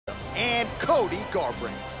Cody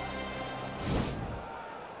Garbrant.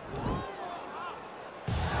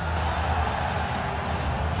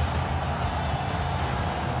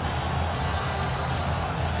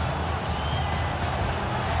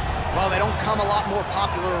 Well, they don't come a lot more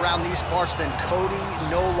popular around these parts than Cody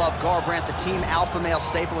No Love Garbrant, the team alpha male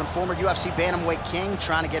staple and former UFC bantamweight king,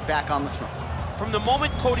 trying to get back on the throne. From the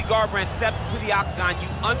moment Cody Garbrant stepped into the octagon, you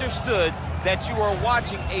understood that you were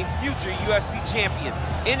watching a future UFC champion.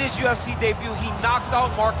 In his UFC debut, he knocked out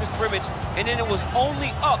Marcus Brimage, and then it was only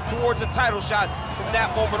up towards a title shot from that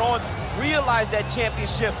moment on. Realized that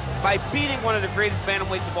championship by beating one of the greatest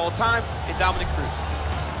bantamweights of all time in Dominic Cruz.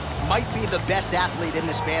 Might be the best athlete in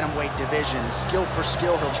this bantamweight division. Skill for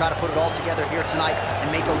skill, he'll try to put it all together here tonight and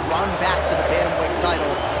make a run back to the bantamweight title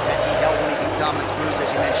that he held when he beat Dominic Cruz, as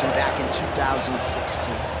you mentioned, back in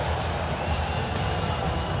 2016.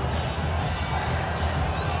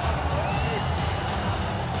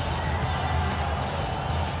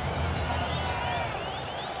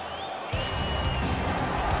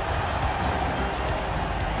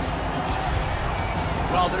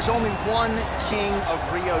 Well, there's only one king of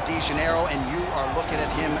Rio de Janeiro, and you are looking at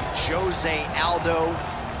him, Jose Aldo,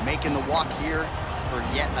 making the walk here for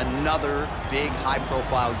yet another big,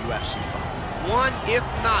 high-profile UFC fight. One, if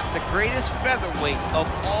not the greatest featherweight of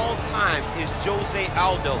all time, is Jose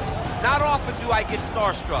Aldo. Not often do I get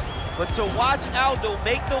starstruck, but to watch Aldo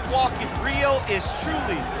make the walk in Rio is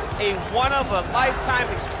truly a one-of-a-lifetime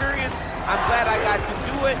experience. I'm glad I got to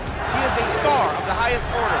do it. He is a star of the highest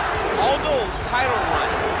order. Aldo's title run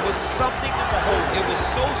was something to behold. It was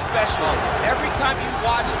so special. Every time you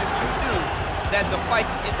watched him, you knew that the fight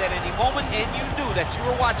could end at any moment, and you knew that you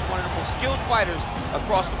were watching one of the most skilled fighters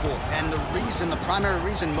across the board. And the primary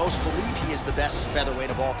reason most believe he is the best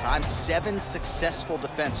featherweight of all time, 7 successful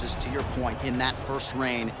defenses, to your point, in that first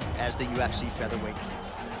reign as the UFC featherweight king.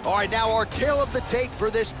 All right, now our tale of the tape for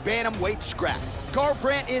this bantamweight scrap.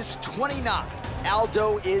 Garbrant is 29.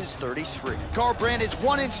 Aldo is 33. Garbrant is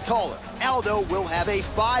 1 inch taller. Aldo will have a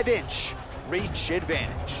 5-inch reach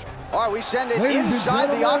advantage. All right, we send it inside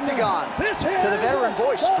the octagon to the veteran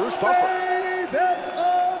voice, Bruce Buffer. Main event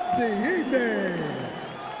of the evening.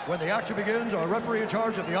 When the action begins, our referee in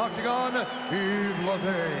charge of the octagon, Yves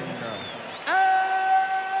Levine.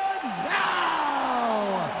 And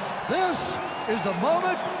now, this is the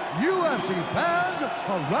moment UFC fans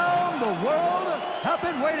around the world have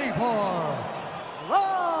been waiting for.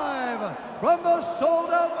 Live from the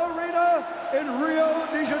sold-out arena in Rio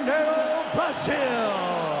de Janeiro, Brazil.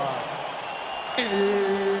 It's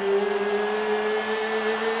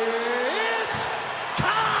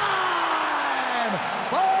time!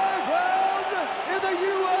 5 rounds in the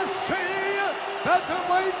UFC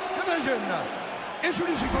bantamweight division.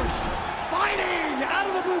 Introducing first, fighting out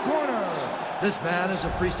of the blue corner. This man is a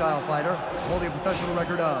freestyle fighter, holding a professional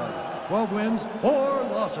record of 12 wins, 4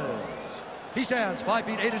 losses. He stands 5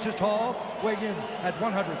 feet 8 inches tall, weighing in at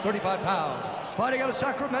 135 pounds. Fighting out of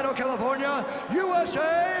Sacramento, California,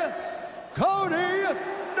 USA, Cody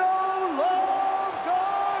No Love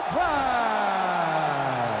Garbrant.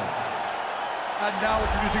 And now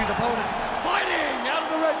introducing his opponent, fighting out of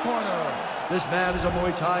the red corner. This man is a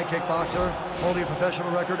Muay Thai kickboxer, holding a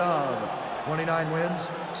professional record of 29 wins,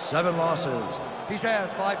 7 losses. He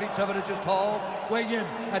stands 5 feet 7 inches tall, weighing in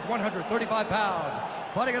at 135 pounds.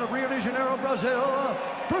 Fighting out of Rio de Janeiro, Brazil,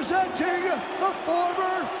 presenting the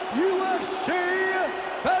former UFC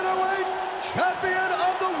featherweight champion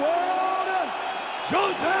of the world,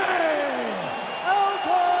 Jose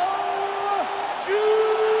Aldo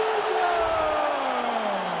Jr.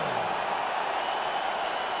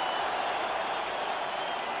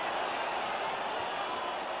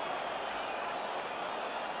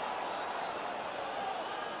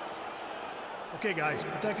 Okay, guys,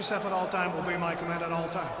 protect yourself at all time, obey my command at all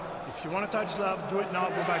time. If you want to touch love, do it now,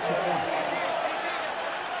 go back to your corner.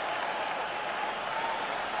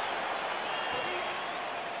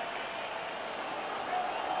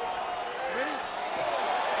 Ready?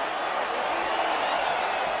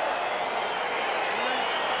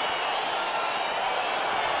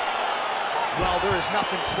 Well, there is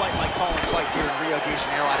nothing quite like calling fights here in Rio de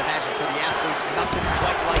Janeiro. I'd imagine for the athletes, nothing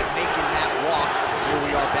quite like making that walk. Here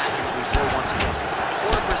we are back in Brazil once again.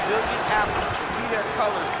 For the Brazilian athletes to see their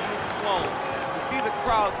colors being flown, to see the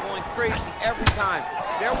crowd going crazy every time.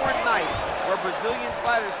 There were nights where Brazilian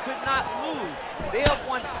fighters could not lose. They have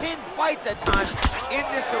won 10 fights at times in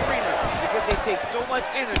this arena because they take so much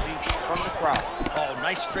energy from the crowd. Oh,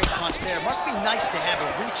 nice straight punch there. Must be nice to have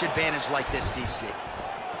a reach advantage like this, DC.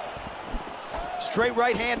 Straight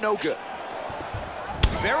right hand, no good.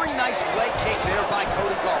 Very nice leg kick there by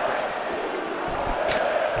Cody Garbrant.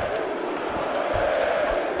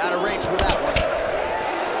 out of range with that one.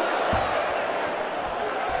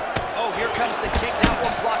 Oh, here comes the kick. That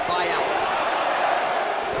one blocked by Aldo.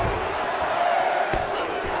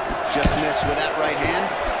 Just missed with that right hand.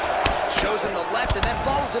 Shows him the left and then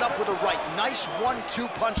follows it up with a right. Nice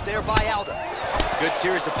 1-2 punch there by Aldo. Good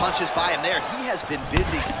series of punches by him there. He has been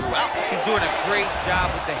busy throughout. He's doing a great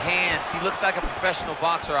job with the hands. He looks like a professional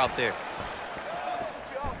boxer out there.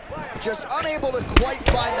 Just unable to quite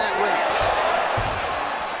find that range.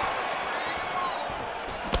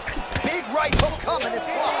 Big right hook coming, it's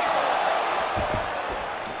blocked.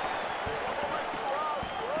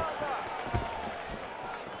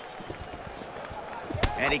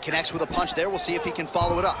 And he connects with a punch there. We'll see if he can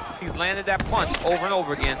follow it up. He's landed that punch over and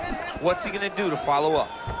over again. What's he gonna do to follow up?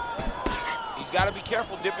 He's gotta be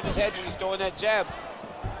careful dipping his head when he's throwing that jab.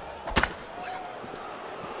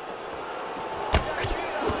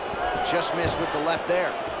 Just missed with the left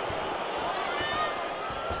there.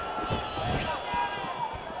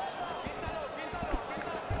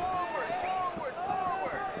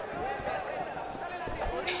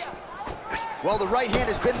 Well, the right hand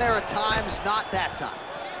has been there at times, not that time.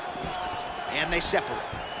 And they separate.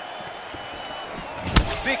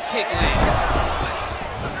 Big kick land.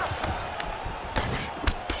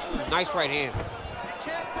 Nice right hand.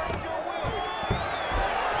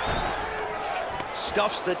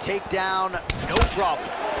 Stuffs the takedown, no problem.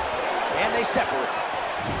 And they separate.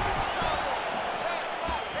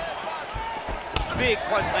 Big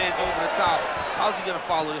punch lands over the top. How's he gonna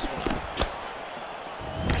follow this one up?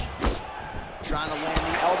 Trying to land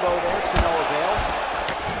the elbow there to no avail.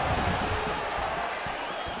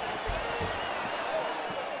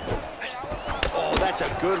 Oh, that's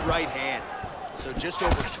a good right hand. So just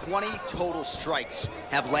over 20 total strikes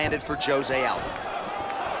have landed for Jose Aldo.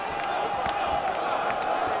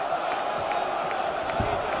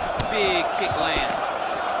 Big kick land.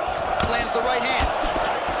 Lands the right hand.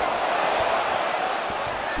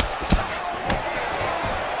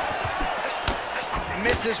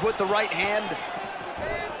 Misses with the right hand.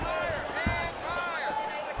 Hands higher, hands higher.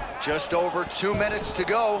 Just over 2 minutes to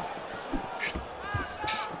go.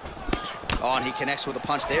 Oh, and he connects with a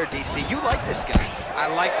punch there, DC. You like this guy. I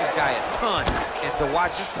like this guy a ton. And to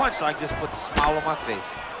watch his punch like this puts a smile on my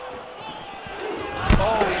face.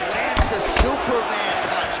 Oh, he lands the Superman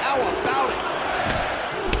punch. How about it?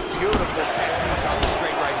 Beautiful technique on the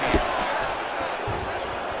straight right hand.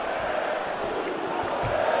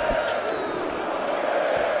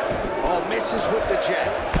 Oh, misses with the jab.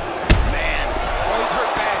 Man. Oh, he's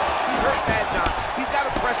hurt bad. He's hurt bad, John. He's got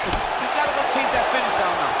to press him. He's got to go chase that finish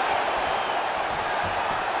down now.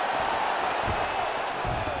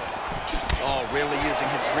 Oh, really using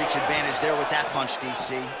his reach advantage there with that punch,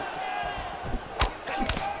 DC.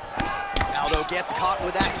 Aldo gets caught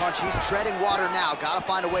with that punch. He's treading water now. Gotta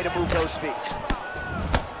find a way to move those feet.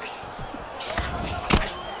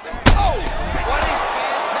 Oh! What a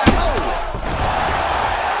fantastic... Oh!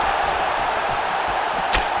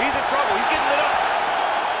 He's in trouble. He's getting lit up.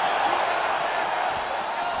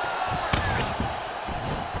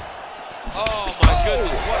 Oh, my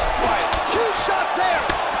goodness. What a fight. Huge shots there.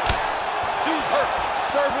 Dude's hurt.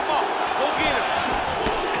 Serve him up. Go get him.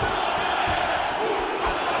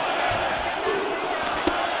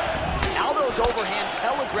 Aldo's overhand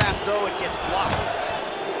telegraphed, though, it gets blocked.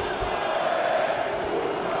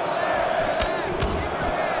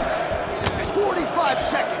 .45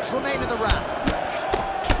 seconds remain in the round.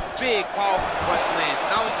 Big, powerful punch lands.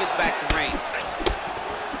 Now he gets back to range.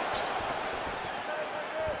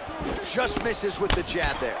 Just misses with the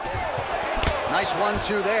jab there. Nice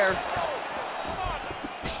 1-2 there.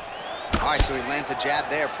 All right, so he lands a jab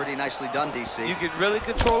there. Pretty nicely done, DC. You can really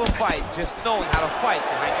control a fight just knowing how to fight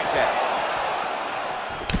behind your jab.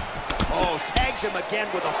 Oh, tags him again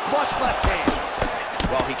with a flush left hand.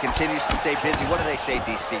 Well, he continues to stay busy. What do they say,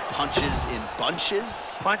 DC? Punches in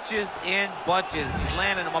bunches? Punches in bunches. He's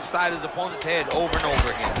landing them upside his opponent's head over and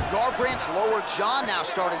over again. Garbrant's lower jaw now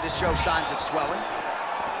starting to show signs of swelling.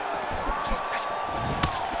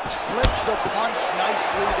 Slips the punch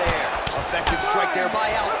nicely there. Effective strike there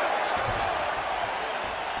by Aldo.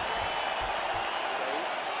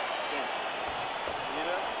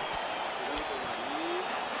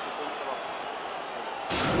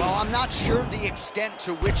 Well, I'm not sure the extent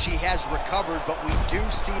to which he has recovered, but we do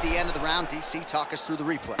see the end of the round. DC, talk us through the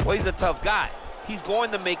replay. Well, he's a tough guy. He's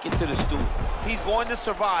going to make it to the stool. He's going to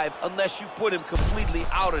survive unless you put him completely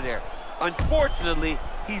out of there. Unfortunately,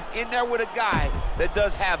 he's in there with a guy that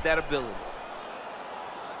does have that ability.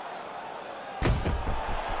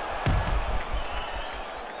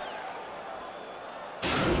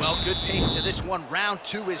 Well, Good pace to this one. Round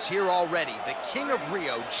 2 is here already. The King of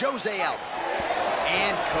Rio, Jose Aldo,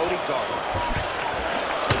 and Cody Garbrant.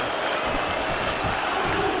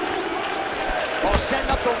 Oh,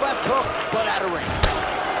 setting up the left hook, but out of range.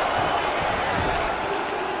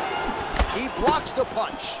 He blocks the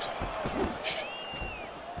punch.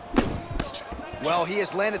 Well, he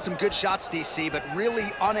has landed some good shots, DC, but really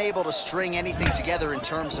unable to string anything together in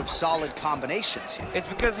terms of solid combinations here. It's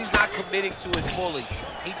because he's not committing to it fully.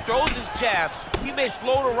 He throws his jabs. He may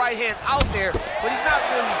float a right hand out there, but he's not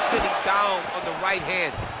really sitting down on the right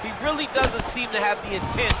hand. He really doesn't seem to have the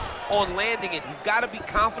intent on landing it. He's got to be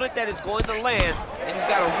confident that it's going to land, and he's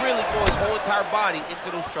got to really throw his whole entire body into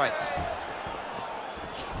those strikes.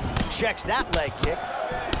 Checks that leg kick.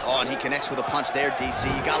 Oh, and he connects with a punch there, DC.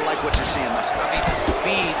 You gotta like what you're seeing thus far. I mean, the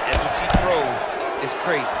speed at which he throws is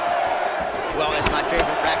crazy. Well, as my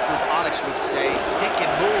favorite rap group Onyx would say, stick and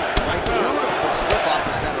move. Right, beautiful slip off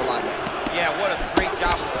the center line. Yeah, what a great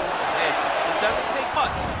job of throwing his head. It doesn't take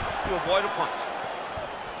much to avoid a punch.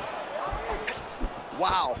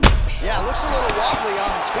 Wow. Yeah, looks a little wobbly on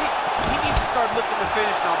his feet. He needs to start looking to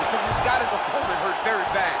finish now because he's got his opponent hurt very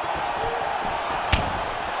bad.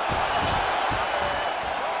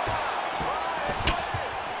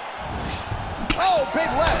 Oh, big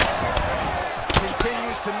left.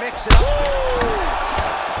 Continues to mix it up.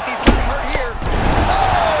 He's getting hurt here.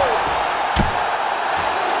 Oh!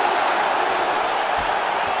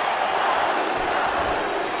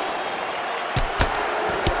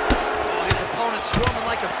 Oh, his opponent's squirming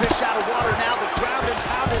like a fish out of water now. The ground and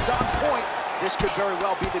pound is on point. This could very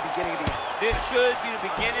well be the beginning of the end. This could be the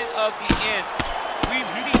beginning of the end. We've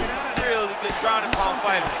seen some really good ground and pound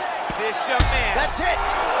fighters. This young man. That's it.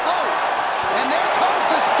 Oh! And there comes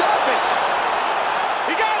the stoppage.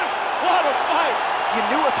 He got him. What a fight. You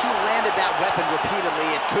knew if he landed that weapon repeatedly,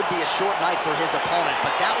 it could be a short night for his opponent,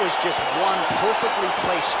 but that was just one perfectly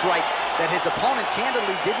placed strike that his opponent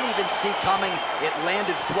candidly didn't even see coming. It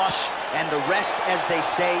landed flush, and the rest, as they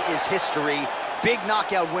say, is history. Big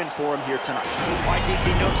knockout win for him here tonight. All right, DC,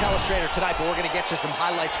 no telestrator tonight, but we're going to get you some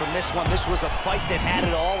highlights from this one. This was a fight that had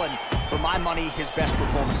it all, and for my money, his best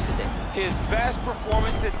performance to date. His best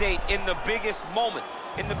performance to date in the biggest moment.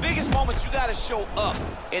 In the biggest moments, you got to show up,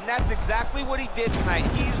 and that's exactly what he did tonight.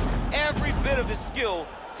 He used every bit of his skill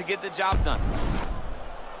to get the job done.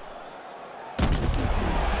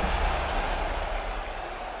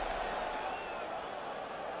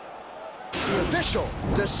 The official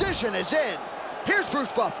decision is in. Here's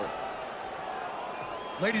Bruce Buffer.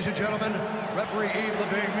 Ladies and gentlemen, referee Yves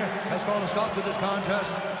Leving has called a stop to this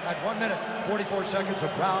contest at 1 minute, 44 seconds of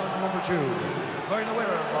round number 2. Declaring the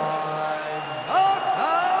winner by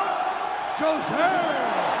knockout, Jose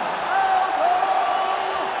Aldo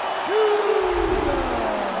Jr.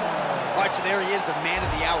 All right, so there he is, the man of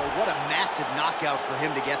the hour. What a massive knockout for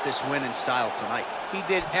him to get this win in style tonight. He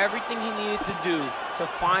did everything he needed to do to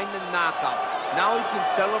find the knockout. Now he can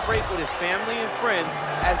celebrate with his family and friends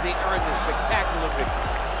as they earn this spectacular victory.